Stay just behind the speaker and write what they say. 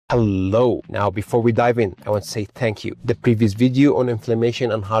Hello. Now, before we dive in, I want to say thank you. The previous video on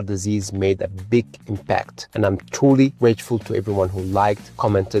inflammation and heart disease made a big impact, and I'm truly grateful to everyone who liked,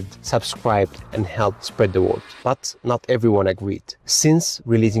 commented, subscribed, and helped spread the word. But not everyone agreed. Since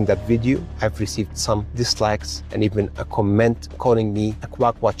releasing that video, I've received some dislikes and even a comment calling me a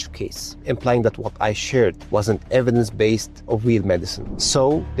quack watcher case, implying that what I shared wasn't evidence-based or real medicine.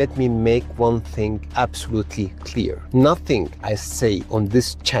 So let me make one thing absolutely clear. Nothing I say on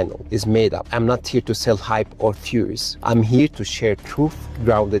this channel is made up. I'm not here to sell hype or theories. I'm here to share truth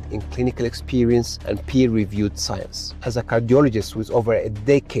grounded in clinical experience and peer-reviewed science. As a cardiologist with over a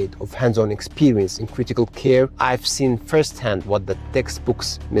decade of hands-on experience in critical care, I've seen firsthand what the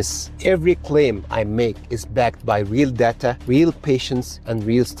textbooks miss. Every claim I make is backed by real data, real patients, and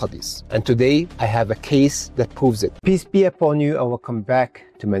real studies. And today, I have a case that proves it. Peace be upon you, and welcome back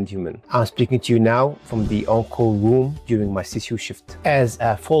to MenHuman. I'm speaking to you now from the on-call room during my CCU shift. As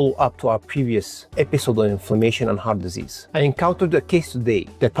a follow-up to our previous episode on inflammation and heart disease, I encountered a case today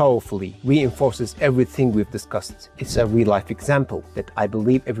that powerfully reinforces everything we've discussed. It's a real-life example that I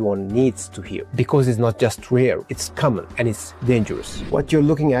believe everyone needs to hear, because it's not just rare, it's common and it's dangerous. What you're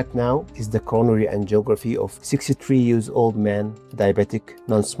looking at now is the coronary angiography of 63-year-old man, diabetic,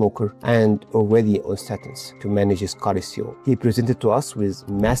 non-smoker, and already on statins to manage his cholesterol. He presented to us with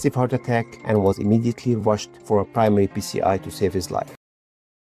massive heart attack and was immediately rushed for a primary PCI to save his life.